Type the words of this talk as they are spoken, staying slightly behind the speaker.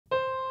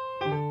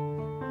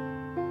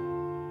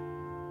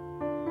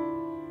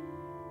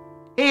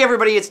Hey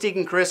everybody, it's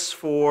Deacon Chris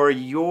for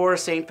your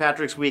St.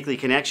 Patrick's Weekly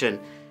Connection.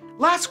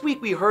 Last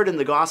week we heard in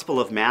the Gospel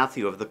of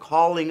Matthew of the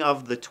calling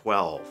of the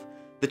 12.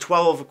 The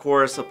 12, of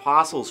course,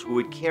 apostles who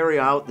would carry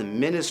out the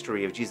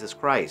ministry of Jesus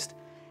Christ.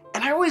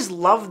 And I always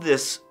love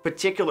this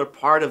particular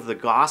part of the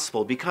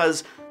Gospel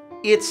because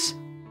you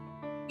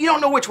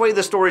don't know which way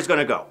the story's going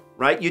to go,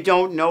 right? You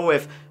don't know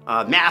if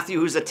Matthew,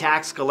 who's a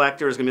tax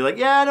collector, is going to be like,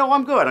 yeah, no,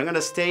 I'm good. I'm going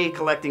to stay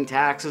collecting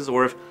taxes.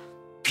 Or if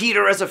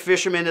Peter, as a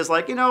fisherman, is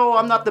like,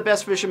 I'm not the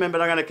best fisherman,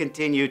 but I'm going to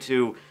continue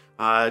to,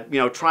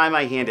 try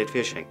my hand at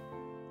fishing.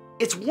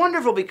 It's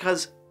wonderful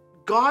because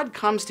God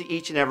comes to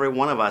each and every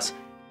one of us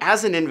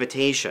as an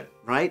invitation,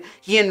 right?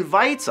 He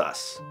invites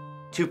us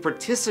to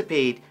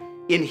participate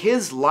in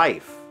His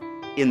life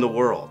in the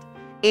world.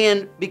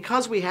 And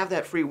because we have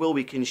that free will,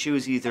 we can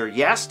choose either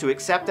yes, to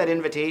accept that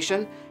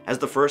invitation, as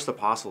the first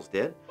apostles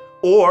did,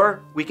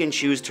 or we can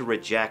choose to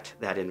reject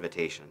that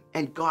invitation.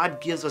 And God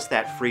gives us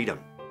that freedom.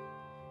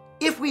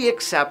 If we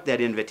accept that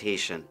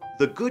invitation,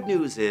 the good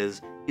news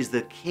is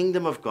the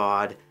kingdom of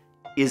God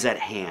is at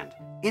hand.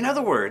 In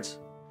other words,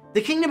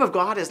 the kingdom of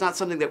God is not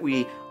something that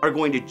we are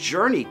going to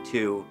journey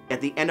to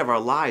at the end of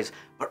our lives,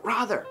 but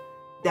rather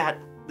that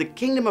the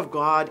kingdom of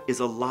God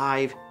is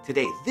alive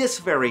today, this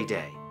very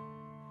day.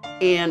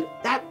 And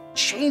that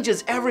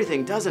changes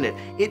everything, doesn't it?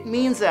 It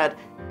means that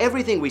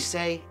everything we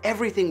say,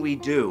 everything we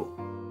do,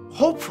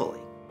 hopefully,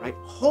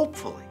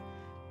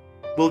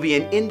 will be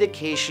an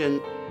indication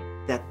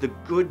that the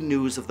good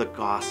news of the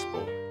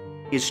gospel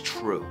is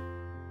true.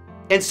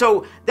 And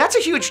so that's a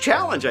huge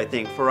challenge, I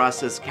think, for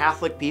us as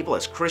Catholic people,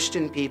 as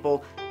Christian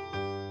people,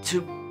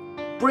 to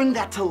bring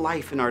that to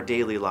life in our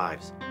daily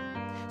lives.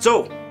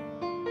 So,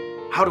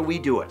 how do we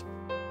do it?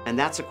 And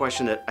that's a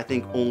question that I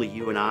think only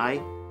you and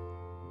I,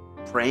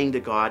 praying to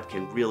God,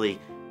 can really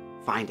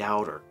find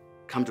out or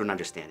come to an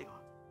understanding on.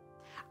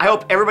 I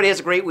hope everybody has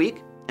a great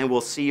week, and we'll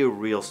see you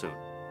real soon.